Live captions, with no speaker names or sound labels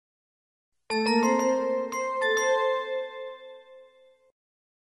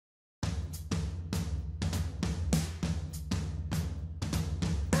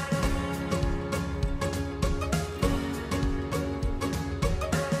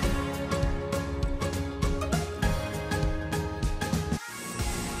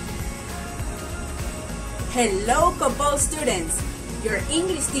Hello, Copo students! Your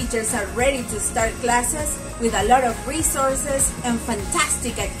English teachers are ready to start classes with a lot of resources and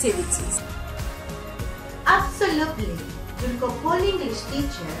fantastic activities. Absolutely! Your Copo English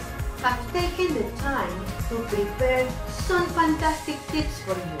teachers have taken the time to prepare some fantastic tips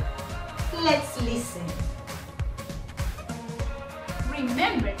for you. Let's listen.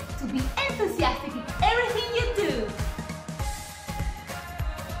 Remember to be enthusiastic in everything you do.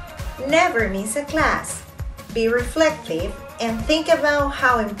 Never miss a class. Be reflective and think about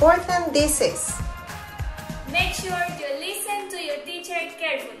how important this is. Make sure you listen to your teacher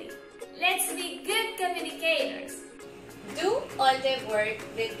carefully. Let's be good communicators. Do all the work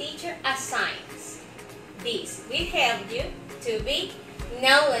the teacher assigns. This will help you to be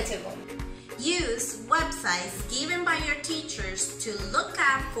knowledgeable. Use websites given by your teachers to look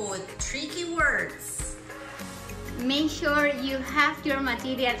up for tricky words. Make sure you have your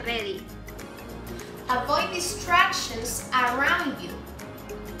material ready. Avoid distractions around you.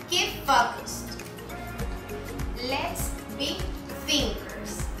 Keep focused. Let's be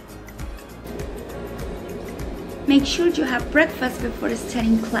thinkers. Make sure you have breakfast before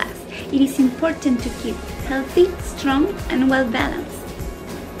starting class. It is important to keep healthy, strong, and well balanced.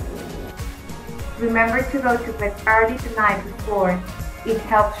 Remember to go to bed early the night before. It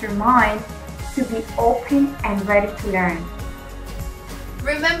helps your mind to be open and ready to learn.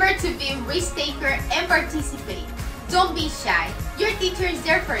 Remember to be a risk taker and participate. Don't be shy. Your teacher is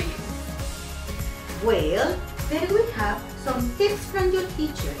there for you. Well, there we have some tips from your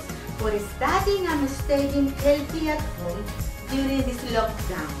teachers for studying and staying healthy at home during this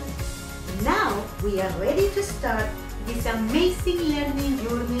lockdown. Now we are ready to start this amazing learning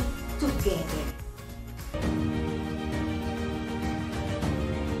journey together.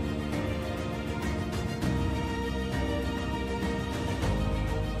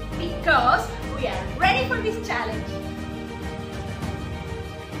 Because we are ready for this challenge.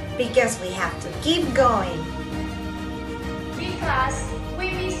 Because we have to keep going. Because we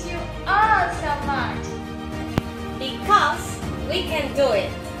miss you all so much. Because we can do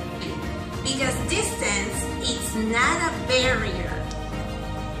it. Because distance is not a barrier.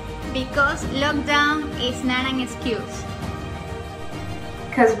 Because lockdown is not an excuse.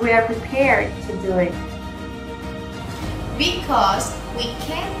 Because we are prepared to do it. Because we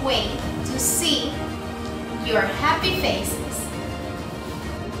can't wait to see your happy faces.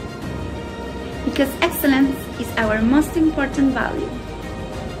 Because excellence is our most important value.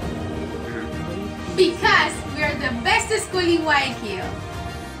 Because we are the best school in Guayaquil.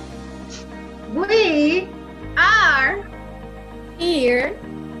 We Are here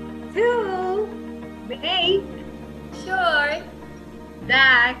to make sure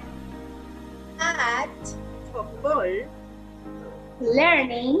that at football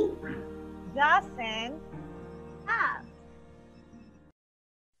learning doesn't